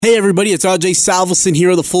Hey everybody, it's RJ Salveson here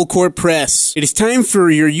of the Full Court Press. It is time for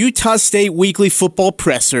your Utah State Weekly Football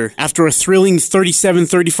Presser. After a thrilling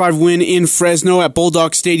 37-35 win in Fresno at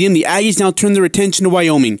Bulldog Stadium, the Aggies now turn their attention to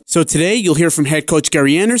Wyoming. So today, you'll hear from head coach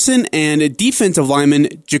Gary Andersen and defensive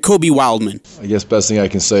lineman Jacoby Wildman. I guess best thing I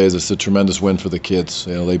can say is it's a tremendous win for the kids.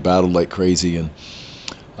 You know, they battled like crazy and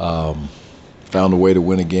found a way to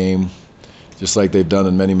win a game, just like they've done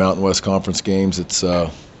in many Mountain West Conference games. It's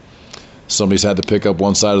somebody's had to pick up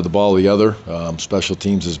one side of the ball or the other. Special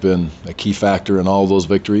teams has been a key factor in all of those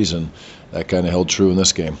victories, and that kind of held true in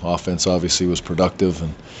this game. Offense obviously was productive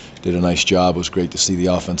and did a nice job. It was great to see the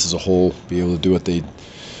offense as a whole be able to do what they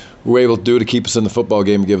were able to do to keep us in the football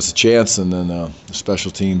game and give us a chance. And then the special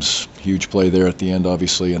teams, huge play there at the end,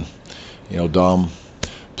 obviously. And, you know, Dom,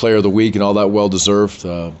 player of the week and all that, well-deserved.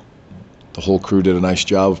 The whole crew did a nice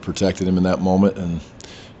job of protecting him in that moment. And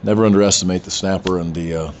never underestimate the snapper and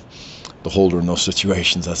the holder in those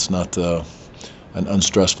situations. That's not an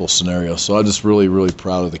unstressful scenario. So I'm just really, really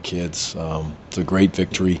proud of the kids. It's a great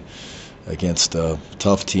victory against a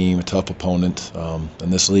tough team, a tough opponent.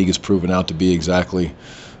 And this league has proven out to be exactly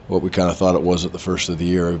what we kind of thought it was at the first of the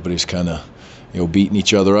year. Everybody's kind of, beating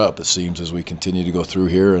each other up, it seems, as we continue to go through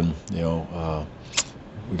here. And,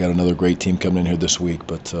 we got another great team coming in here this week.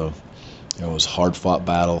 But, it was a hard-fought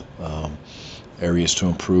battle. Areas to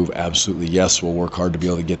improve, absolutely yes. We'll work hard to be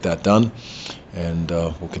able to get that done, and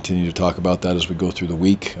we'll continue to talk about that as we go through the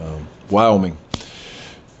week. Wyoming,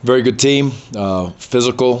 very good team,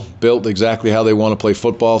 physical, built exactly how they want to play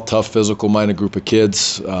football, tough, physical-minded group of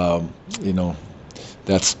kids.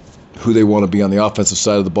 That's who they want to be on the offensive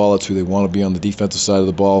side of the ball. That's who they want to be on the defensive side of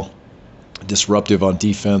the ball. Disruptive on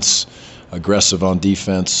defense, aggressive on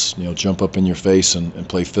defense, jump up in your face and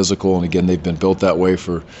play physical. And again, they've been built that way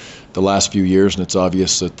for the last few years, and it's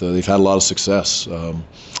obvious that they've had a lot of success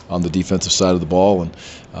on the defensive side of the ball. And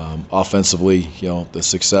offensively, the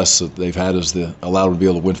success that they've had is allowed them to be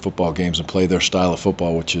able to win football games and play their style of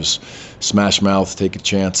football, which is smash mouth, take a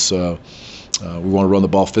chance. We want to run the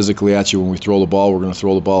ball physically at you. When we throw the ball, we're going to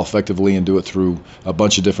throw the ball effectively and do it through a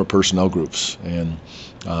bunch of different personnel groups. And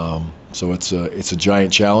so it's a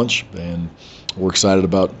giant challenge, and we're excited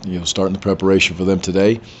about starting the preparation for them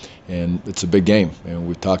today. And it's a big game, and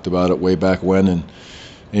we talked about it way back when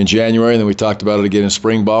in January, and then we talked about it again in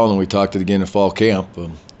spring ball, and then we talked it again in fall camp.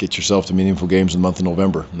 Get yourself to meaningful games in the month of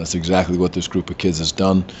November, and that's exactly what this group of kids has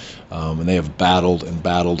done. And they have battled and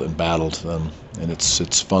battled and battled, and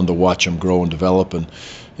it's fun to watch them grow and develop, and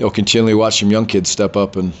continually watch some young kids step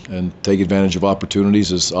up and take advantage of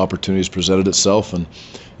opportunities as opportunities presented itself. And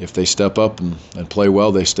if they step up and play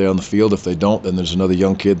well, they stay on the field. If they don't, then there's another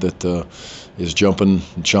young kid that is jumping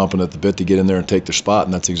and chomping at the bit to get in there and take their spot,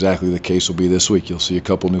 and that's exactly the case will be this week. You'll see a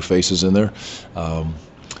couple new faces in there.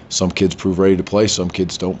 Some kids prove ready to play, some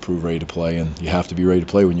kids don't prove ready to play, and you have to be ready to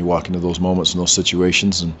play when you walk into those moments and those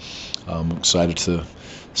situations. And I'm excited to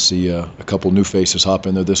see a couple new faces hop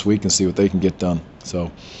in there this week and see what they can get done.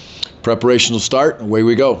 So preparations will start, and away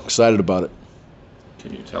we go. Excited about it.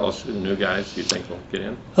 Can you tell us who the new guys you think will get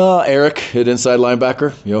in? Eric at inside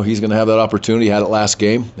linebacker. He's going to have that opportunity. He had it last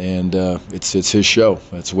game, and it's his show.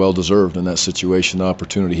 It's well deserved in that situation. The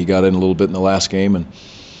opportunity, he got in a little bit in the last game,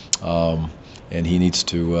 and he needs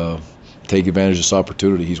to take advantage of this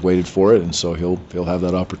opportunity. He's waited for it, and so he'll have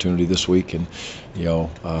that opportunity this week. And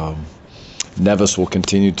Nevis will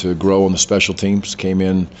continue to grow on the special teams. Came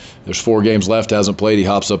in, there's 4 games left, hasn't played. He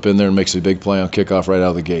hops up in there and makes a big play on kickoff right out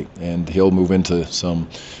of the gate. And he'll move into some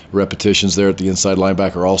repetitions there at the inside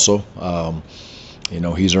linebacker also.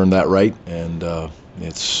 He's earned that right, and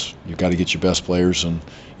you've got to get your best players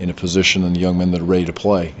in a position and the young men that are ready to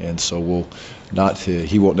play. And so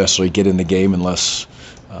he won't necessarily get in the game unless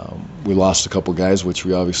we lost a couple guys, which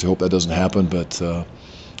we obviously hope that doesn't happen. But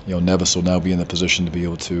Nevis will now be in the position to be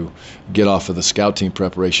able to get off of the scout team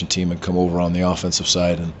preparation team and come over on the offensive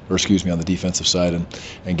side, on the defensive side,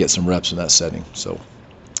 and get some reps in that setting. So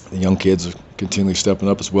the young kids are continually stepping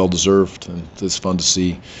up. It's well deserved, and it's fun to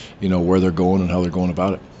see, where they're going and how they're going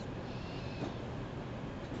about it.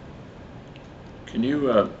 Can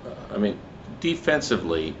you,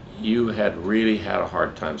 defensively, you had really had a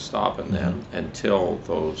hard time stopping them until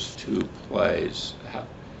those 2 plays.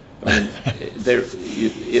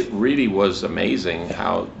 It really was amazing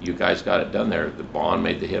how you guys got it done there. The Bond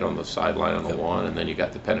made the hit on the sideline on the one, and then you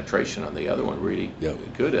got the penetration on the other one really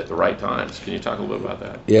good at the right times. Can you talk a little bit about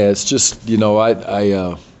that? Yeah, it's just,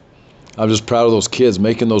 I'm just proud of those kids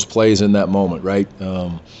making those plays in that moment, right?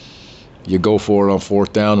 You go for it on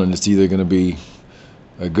 4th down, and it's either going to be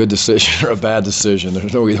a good decision or a bad decision.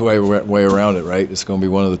 There's no either way around it, right? It's going to be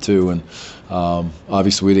one of the two. And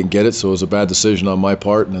obviously we didn't get it, so it was a bad decision on my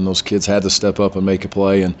part. And then those kids had to step up and make a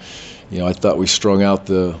play. And I thought we strung out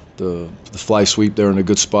the fly sweep there in a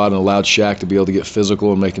good spot and allowed Shaq to be able to get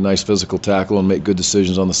physical and make a nice physical tackle and make good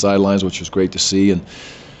decisions on the sidelines, which was great to see. And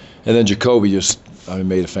then Jacoby just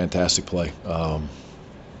made a fantastic play.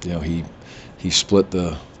 He split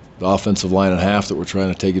the offensive line in half that we're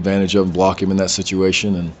trying to take advantage of and block him in that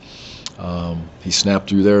situation, and he snapped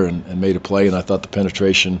through there and made a play. And I thought the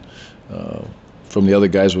penetration from the other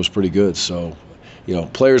guys was pretty good. So,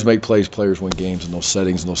 players make plays, players win games in those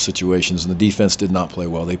settings, in those situations. And the defense did not play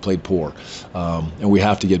well; they played poor, and we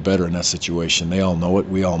have to get better in that situation. They all know it,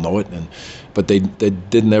 we all know it, but they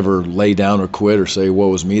didn't ever lay down or quit or say,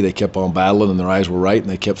 "Woe is me." They kept on battling, and their eyes were right, and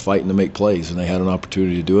they kept fighting to make plays, and they had an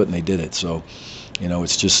opportunity to do it, and they did it. So.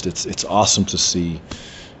 It's awesome to see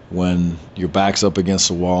when your back's up against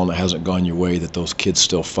the wall and it hasn't gone your way that those kids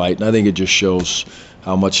still fight. And I think it just shows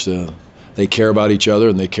how much they care about each other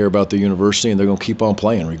and they care about the university, and they're going to keep on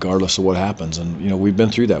playing regardless of what happens. And, we've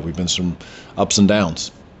been through that. We've been some ups and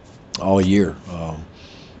downs all year.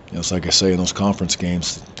 It's like I say in those conference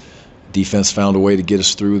games, defense found a way to get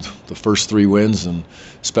us through the first 3 wins, and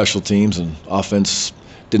special teams and offense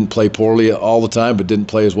didn't play poorly all the time, but didn't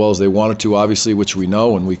play as well as they wanted to, obviously, which we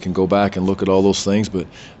know, and we can go back and look at all those things. But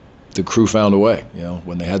the crew found a way.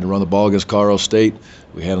 When they had to run the ball against Colorado State,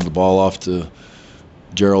 we handed the ball off to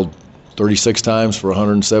Gerald 36 times for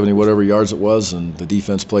 170 whatever yards it was, and the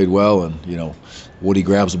defense played well. And Woody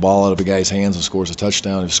grabs the ball out of a guy's hands and scores a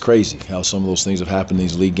touchdown. It's crazy how some of those things have happened in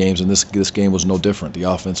these league games, and this game was no different. The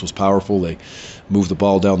offense was powerful. They moved the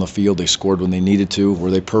ball down the field. They scored when they needed to.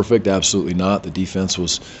 Were they perfect? Absolutely not. The defense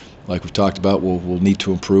was, like we've talked about, will need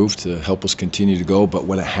to improve to help us continue to go. But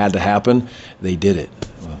when it had to happen, they did it.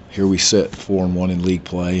 Here we sit, 4-1 in league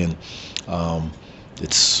play, and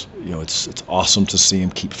it's awesome to see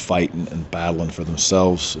them keep fighting and battling for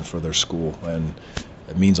themselves and for their school, and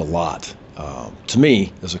it means a lot to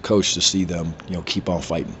me as a coach to see them keep on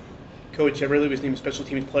fighting. Coach, Everly was named Special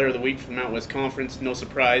Teams Player of the Week for the Mountain West Conference, no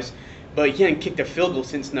surprise, but he hadn't kicked a field goal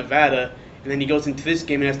since Nevada, and then he goes into this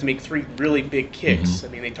game and has to make 3 really big kicks.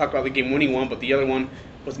 Mm-hmm. They talk about the game-winning one, but the other one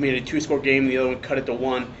was made a 2-score game, the other one cut it to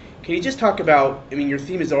 1. Can you just talk about, your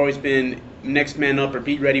theme has always been next man up or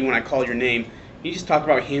be ready when I call your name. Can you just talk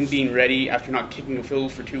about him being ready after not kicking a field goal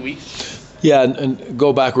for 2 weeks? Yeah, and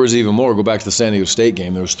go backwards even more. Go back to the San Diego State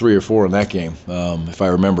game. There was 3 or 4 in that game, if I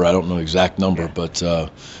remember. I don't know the exact number, but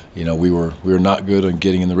we were not good on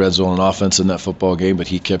getting in the red zone on offense in that football game. But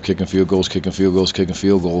he kept kicking field goals,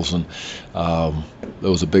 and that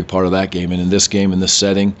was a big part of that game. And in this game, in this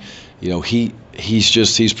setting,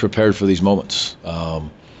 he's prepared for these moments,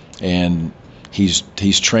 and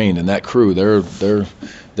he's trained. And that crew,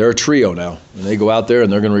 they're a trio now, and they go out there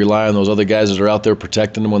and they're going to rely on those other guys that are out there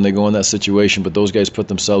protecting them when they go in that situation. But those guys put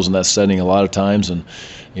themselves in that setting a lot of times, and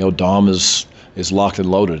Dom is locked and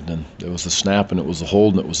loaded, and it was the snap and it was the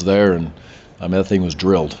hold and it was there, and that thing was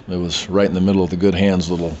drilled. It was right in the middle of the good hands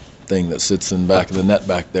little thing that sits in the back of the net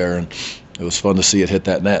back there, and it was fun to see it hit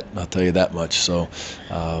that net. I'll tell you that much. So,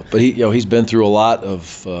 but he's been through a lot of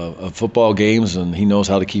football games, and he knows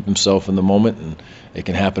how to keep himself in the moment, and it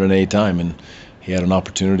can happen at any time. And he had an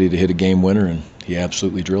opportunity to hit a game winner, and he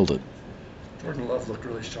absolutely drilled it. Jordan Love looked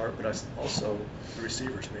really sharp, but also the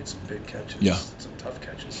receivers made some big catches, some tough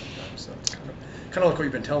catches sometimes. So it's kind of like what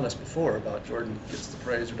you've been telling us before about Jordan gets the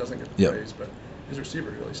praise or doesn't get the praise, but his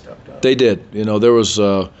receivers really stepped up. They did. There was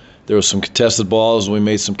some contested balls, and we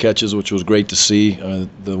made some catches, which was great to see.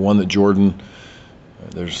 The one that Jordan,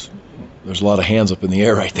 there's a lot of hands up in the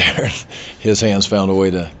air right there. His hands found a way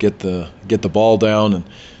to get the ball down, and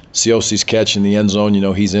Siosi's catch in the end zone,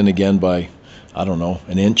 he's in again by,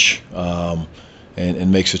 an inch,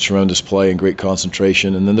 and makes a tremendous play and great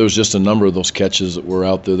concentration. And then there was just a number of those catches that were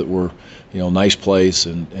out there that were, nice plays,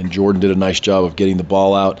 and Jordan did a nice job of getting the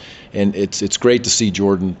ball out. And it's great to see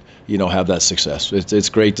Jordan, have that success. It's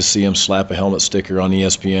great to see him slap a helmet sticker on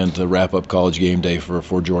ESPN to wrap up College Game Day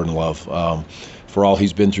for Jordan Love. For all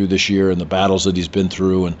he's been through this year and the battles that he's been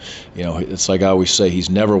through. And, it's like I always say, he's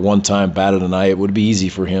never one time batted an eye. It would be easy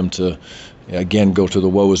for him to, again, go to the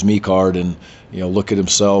woe is me card and, look at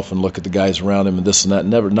himself and look at the guys around him and this and that.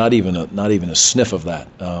 Not even a sniff of that.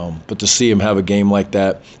 But to see him have a game like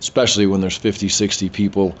that, especially when there's 50, 60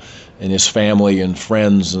 people and his family and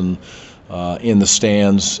friends and in the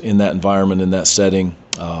stands, in that environment, in that setting,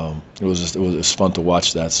 it was fun to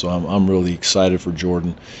watch that. So I'm really excited for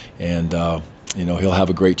Jordan. And, He'll have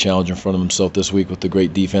a great challenge in front of himself this week with the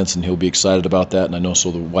great defense, and he'll be excited about that. And I know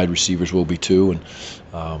so the wide receivers will be too.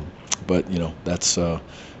 But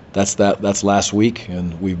that's last week,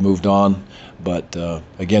 and we've moved on. But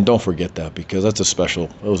again, don't forget that, because it was a special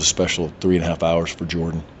 3.5 hours for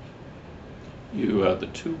Jordan. The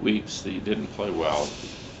 2 weeks that you didn't play well,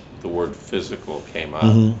 the word physical came up.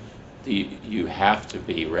 Mm-hmm. You have to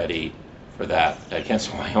be ready for that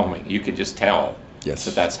against Wyoming. You could just tell yes.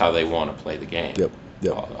 that that's how they want to play the game. Yep.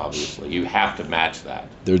 Obviously, you have to match that.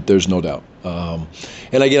 There's no doubt.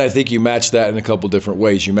 And again, I think you match that in a couple different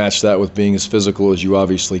ways. You match that with being as physical as you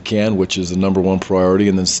obviously can, which is the number one priority.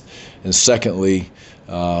 And secondly,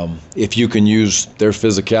 if you can use their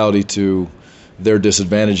physicality to their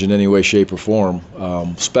disadvantage in any way, shape, or form,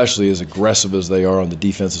 especially as aggressive as they are on the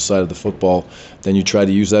defensive side of the football, then you try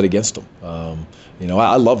to use that against them.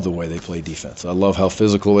 I love the way they play defense. I love how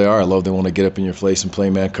physical they are. I love they want to get up in your face and play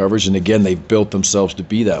man coverage. And again, they've built themselves to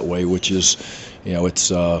be that way, which is,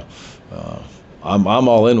 I'm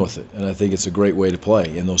all in with it, and I think it's a great way to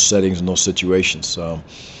play in those settings and those situations.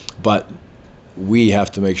 But we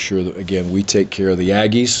have to make sure that, again, we take care of the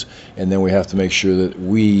Aggies, and then we have to make sure that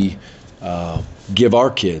we give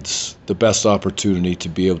our kids the best opportunity to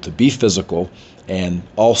be able to be physical and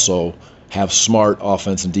also have smart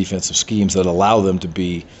offense and defensive schemes that allow them to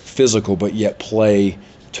be physical but yet play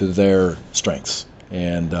to their strengths.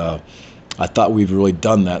 And I thought we've really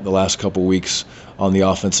done that the last couple weeks on the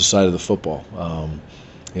offensive side of the football.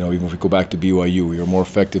 Even if we go back to BYU, we were more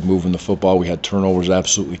effective moving the football. We had turnovers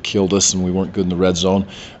absolutely killed us, and we weren't good in the red zone.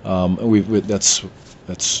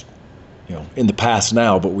 That's in the past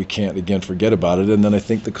now, but we can't, again, forget about it. And then I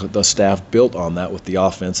think the staff built on that with the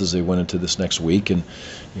offense as they went into this next week. And,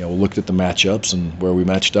 we looked at the matchups, and where we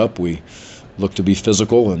matched up, we looked to be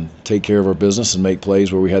physical and take care of our business and make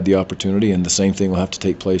plays where we had the opportunity. And the same thing will have to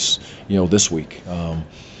take place, this week.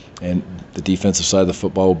 And the defensive side of the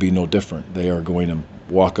football will be no different. They are going to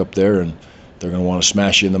walk up there, and they're going to want to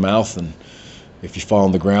smash you in the mouth. And if you fall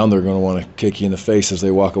on the ground, they're going to want to kick you in the face as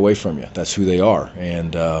they walk away from you. That's who they are.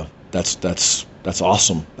 And that's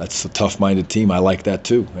awesome. That's a tough-minded team. I like that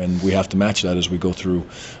too, and we have to match that as we go through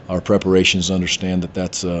our preparations. Understand that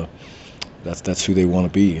that's who they want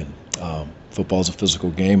to be. And football's a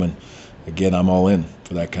physical game, and again, I'm all in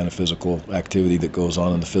for that kind of physical activity that goes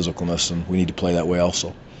on in the physicalness, and we need to play that way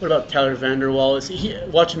also. What about Tyler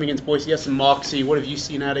Vanderwall? Watch him against Boise. He has some moxie. What have you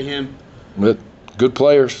seen out of him? Good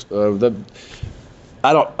players. I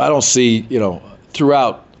don't see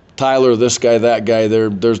throughout. Tyler, this guy, that guy,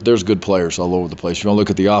 there's good players all over the place. If you want to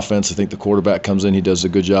look at the offense, I think the quarterback comes in, he does a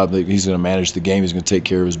good job. He's going to manage the game. He's going to take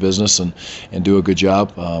care of his business and do a good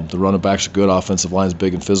job. The running backs are good. Offensive line's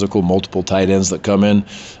big and physical. Multiple tight ends that come in.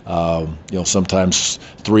 Sometimes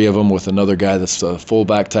 3 of them with another guy that's a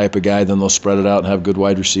fullback type of guy. Then they'll spread it out and have good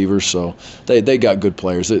wide receivers. So they got good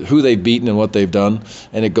players. Who they've beaten and what they've done,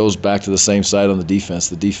 and it goes back to the same side on the defense.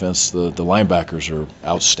 The linebackers are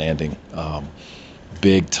outstanding.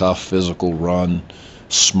 Big, tough, physical, run,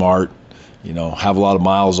 smart, have a lot of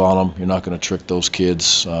miles on them. You're not going to trick those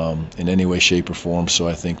kids in any way, shape, or form. So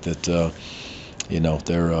I think that,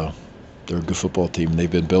 they're a good football team. They've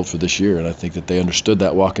been built for this year, and I think that they understood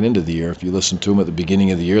that walking into the year. If you listen to them at the beginning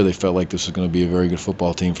of the year, they felt like this was going to be a very good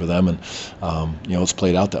football team for them, and, it's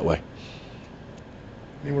played out that way.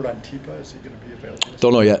 Any word on Tipa? Is he going to be available?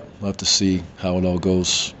 Don't know yet. We'll have to see how it all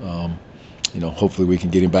goes. Hopefully we can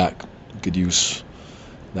get him back. We could use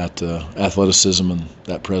that athleticism and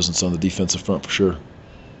that presence on the defensive front for sure.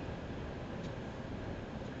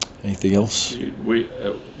 Anything else?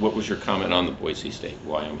 What was your comment on the Boise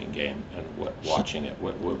State-Wyoming game and watching it?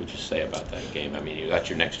 What would you say about that game? I mean, you got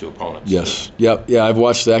your next 2 opponents. Yes. Yeah. I've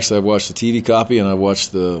watched the TV copy and I've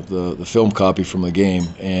watched the film copy from the game,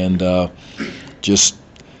 and just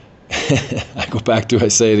I go back to, I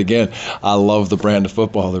say it again, I love the brand of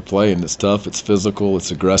football they're playing. It's tough, it's physical,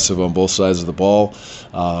 it's aggressive on both sides of the ball.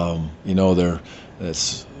 I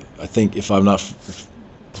think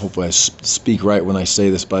hopefully I speak right when I say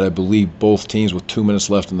this, but I believe both teams with 2 minutes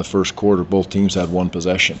left in the first quarter, both teams had 1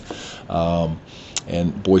 possession.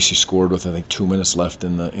 And Boise scored with, I think, 2 minutes left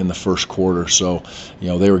in the first quarter. So,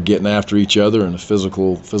 they were getting after each other in a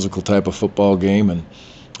physical type of football game, and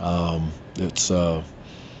it's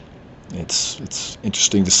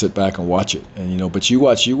interesting to sit back and watch it. And but you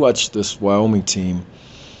watch this Wyoming team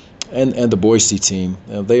and the Boise team.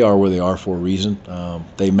 They are where they are for a reason.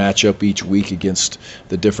 They match up each week against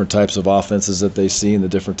the different types of offenses that they see and the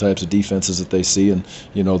different types of defenses that they see, and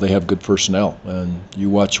they have good personnel. And you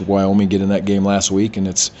watch Wyoming get in that game last week, and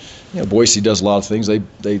it's Boise does a lot of things. They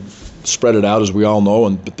spread it out, as we all know,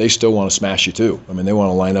 but they still want to smash you too. I mean, they want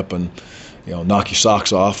to line up and knock your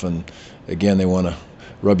socks off, and again, they want to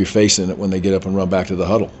rub your face in it when they get up and run back to the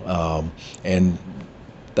huddle. And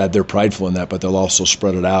that they're prideful in that, but they'll also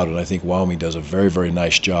spread it out. And I think Wyoming does a very, very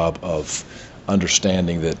nice job of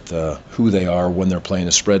understanding that who they are when they're playing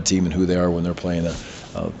a spread team and who they are when they're playing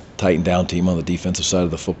a tightened down team on the defensive side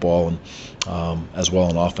of the football, and as well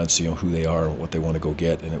on offense, who they are and what they want to go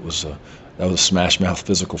get. And that was a smash mouth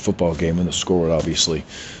physical football game, and the score would obviously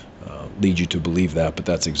lead you to believe that, but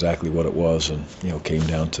that's exactly what it was, and came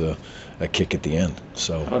down to a kick at the end.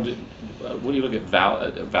 So when you look at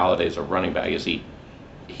Valladay as a running back,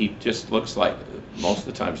 he just looks like most of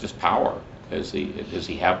the time just power. Does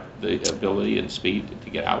he have the ability and speed to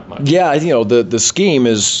get out much? Yeah, the scheme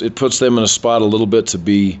it puts them in a spot a little bit to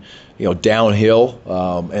be downhill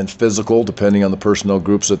and physical, depending on the personnel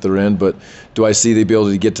groups that they're in. But do I see the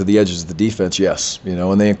ability to get to the edges of the defense? Yes.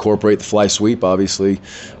 And they incorporate the fly sweep, obviously.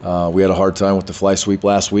 We had a hard time with the fly sweep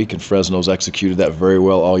last week, and Fresno's executed that very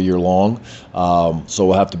well all year long. So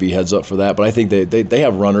we'll have to be heads up for that. But I think they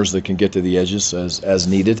have runners that can get to the edges as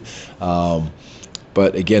needed.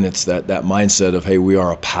 But again, it's that mindset of, hey, we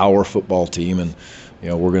are a power football team, and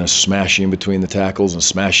we're going to smash in between the tackles and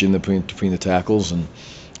smash in between the tackles, and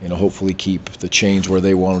hopefully keep the chains where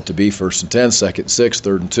they want it to be. 1st and 10, 2nd and 6,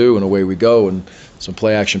 3rd and 2, and away we go. And some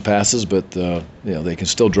play action passes, but they can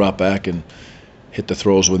still drop back and hit the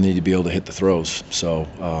throws when they need to be able to hit the throws. So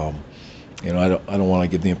I don't want to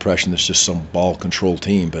give the impression it's just some ball control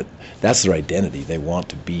team, but that's their identity. They want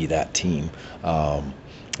to be that team. And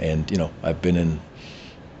I've been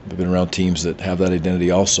around teams that have that identity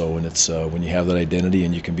also, and it's when you have that identity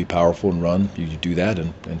and you can be powerful and run, you do that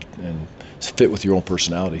and fit with your own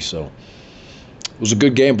personality. So it was a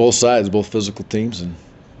good game, both sides, both physical teams, and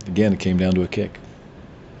again, it came down to a kick.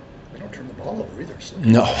 They don't turn the ball over either. So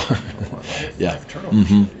no. Yeah.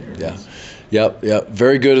 Yeah.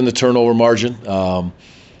 Very good in the turnover margin. And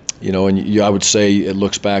I would say it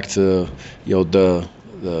looks back to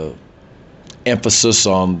the emphasis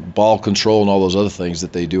on ball control and all those other things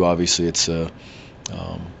that they do. Obviously, it's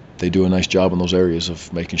they do a nice job in those areas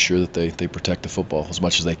of making sure that they protect the football as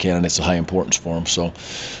much as they can, and it's a high importance for them. So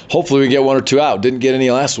hopefully we get 1 or 2 out. Didn't get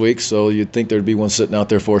any last week, so you'd think there'd be one sitting out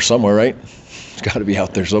there for us somewhere, right? It's got to be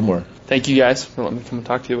out there somewhere. Thank you guys for letting me come and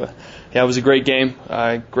talk to you. Yeah, it was a great game,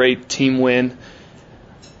 great team win.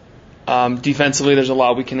 Defensively, there's a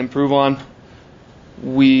lot we can improve on.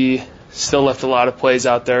 We still left a lot of plays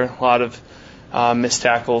out there, a lot of missed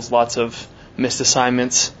tackles, lots of missed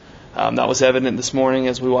assignments. That was evident this morning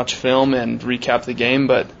as we watched film and recapped the game,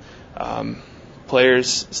 but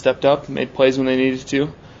players stepped up, made plays when they needed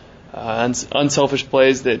to, unselfish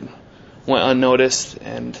plays that went unnoticed,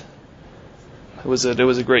 and it was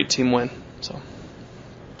a great team win. So,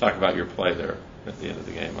 talk about your play there at the end of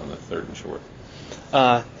the game on the 3rd and short.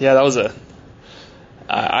 Yeah, that was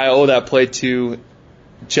I owe that play to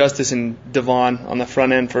Justice and Devon on the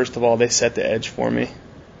front end. First of all, they set the edge for me.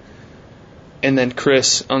 And then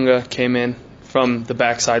Chris Unga came in from the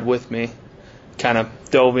backside with me, kind of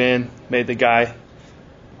dove in, made the guy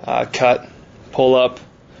cut, pull up,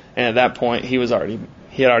 and at that point he had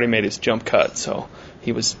already made his jump cut, so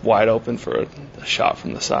he was wide open for a shot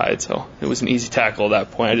from the side. So it was an easy tackle at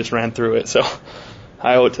that point. I just ran through it, so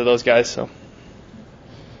I owe it to those guys. So.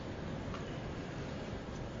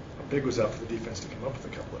 Big was that for the defense to come up with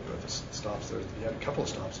a couple of stops there. You had a couple of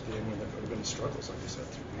stops at the end when there would have been struggles, like you said.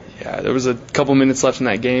 Yeah, there was a couple minutes left in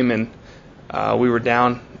that game, and we were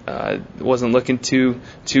down. It wasn't looking too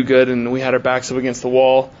good, and we had our backs up against the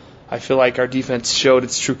wall. I feel like our defense showed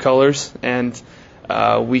its true colors, and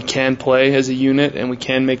we can play as a unit, and we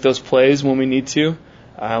can make those plays when we need to.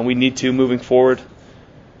 We need to moving forward.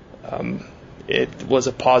 It was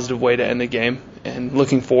a positive way to end the game, and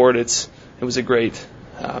looking forward, it was a great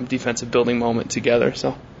defensive building moment together.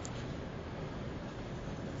 So,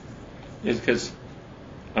 yeah, because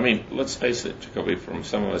let's face it, Jacoby, from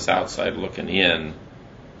some of us outside looking in,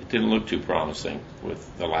 it didn't look too promising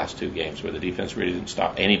with the last 2 games where the defense really didn't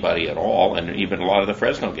stop anybody at all, and even a lot of the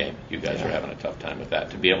Fresno game, you guys are having a tough time with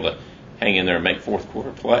that. To be able to hang in there and make 4th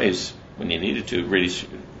quarter plays when you needed to really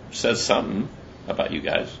says something about you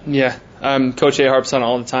guys. Yeah, Coach A harps on it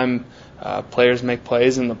all the time. Players make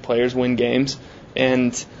plays, and the players win games.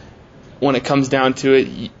 And when it comes down to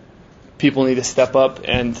it, people need to step up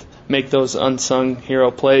and make those unsung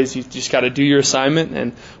hero plays. You just got to do your assignment,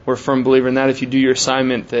 and we're a firm believer in that. If you do your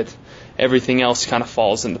assignment, that everything else kind of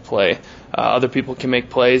falls into play. Other people can make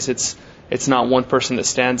plays. It's not one person that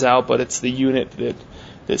stands out, but it's the unit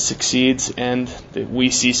that succeeds, and that we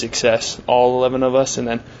see success, all 11 of us, and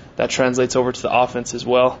then that translates over to the offense as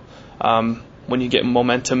well. When you get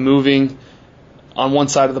momentum moving, on one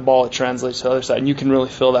side of the ball, it translates to the other side, and you can really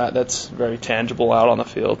feel that. That's very tangible out on the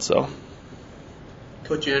field. So,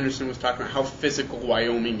 Coach Andersen was talking about how physical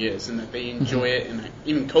Wyoming is, and that they enjoy it, and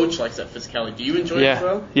even Coach likes that physicality. Do you enjoy it as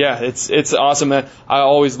well? Yeah, it's awesome. I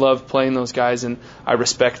always love playing those guys, and I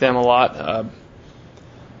respect them a lot.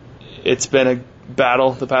 It's been a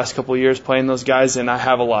battle the past couple of years playing those guys, and I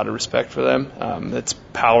have a lot of respect for them. It's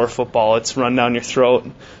power football. It's run down your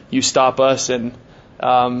throat. You stop us, and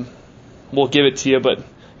we'll give it to you, but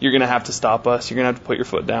you're going to have to stop us. You're going to have to put your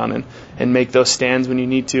foot down and make those stands when you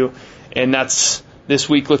need to. And that's this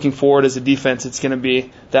week looking forward as a defense. It's going to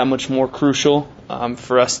be that much more crucial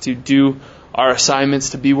for us to do our assignments,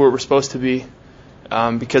 to be where we're supposed to be,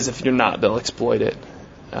 because if you're not, they'll exploit it.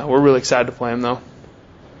 We're really excited to play them, though.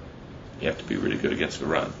 You have to be really good against the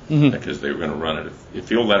run, because they're going to run it.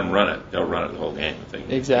 If you'll let them run it, they'll run it the whole game.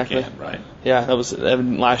 Exactly. They can, right? Yeah, that was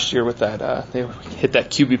evident last year with that. They hit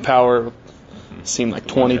that QB power, seemed like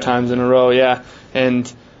 20 times in a row. Yeah,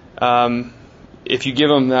 and if you give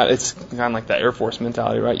them that, it's kind of like that Air Force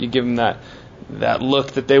mentality, right? You give them that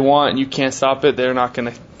look that they want, and you can't stop it. They're not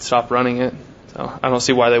going to stop running it. So I don't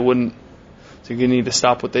see why they wouldn't. So you need to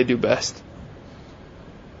stop what they do best.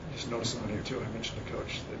 I just noticed something here too. I mentioned to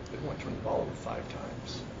Coach that they went to the ball over 5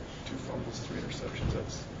 times, 2 fumbles, 3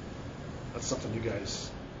 interceptions. That's something you guys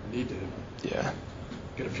need to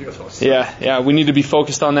get a few of those. Yeah. We need to be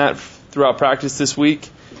focused on that throughout practice this week.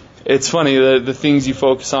 It's funny, the things you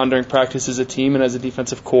focus on during practice as a team and as a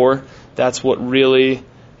defensive core, that's what really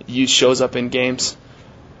shows up in games.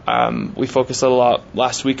 We focused a lot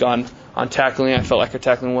last week on tackling. I felt like our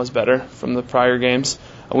tackling was better from the prior games.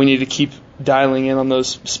 We need to keep dialing in on those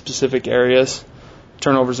specific areas.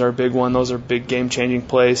 Turnovers are a big one. Those are big game-changing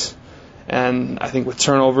plays. And I think with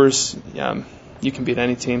turnovers, you can beat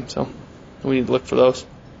any team. So we need to look for those.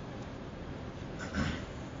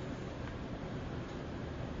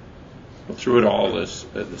 Well, through it all,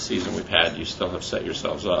 the season we've had, you still have set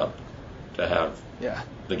yourselves up to have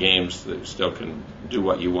the games that still can do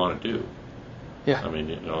what you want to do. Yeah. I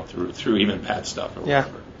mean, through even bad stuff or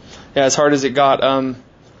whatever. Yeah, as hard as it got,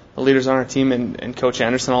 the leaders on our team and Coach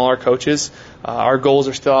Andersen, all our coaches, our goals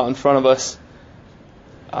are still out in front of us.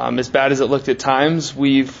 As bad as it looked at times,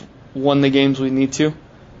 we've won the games we need to,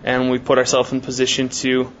 and we put ourselves in position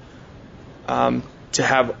to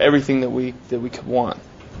have everything that we could want.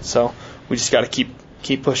 So we just got to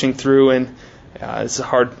keep pushing through, and it's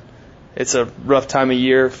a rough time of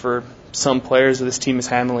year for some players. This team is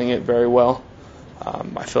handling it very well.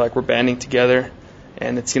 I feel like we're banding together,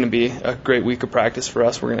 and it's going to be a great week of practice for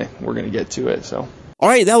us. We're gonna get to it. So. All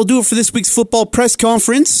right, that will do it for this week's football press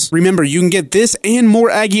conference. Remember, you can get this and more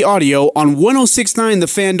Aggie audio on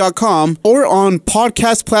 1069thefan.com or on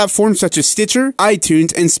podcast platforms such as Stitcher,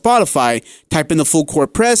 iTunes, and Spotify. Type in the Full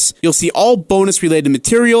Court Press. You'll see all bonus-related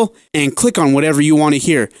material, and click on whatever you want to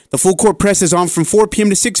hear. The Full Court Press is on from 4 p.m.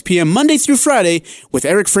 to 6 p.m. Monday through Friday with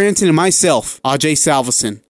Eric Franson and myself, Ajay Salveson.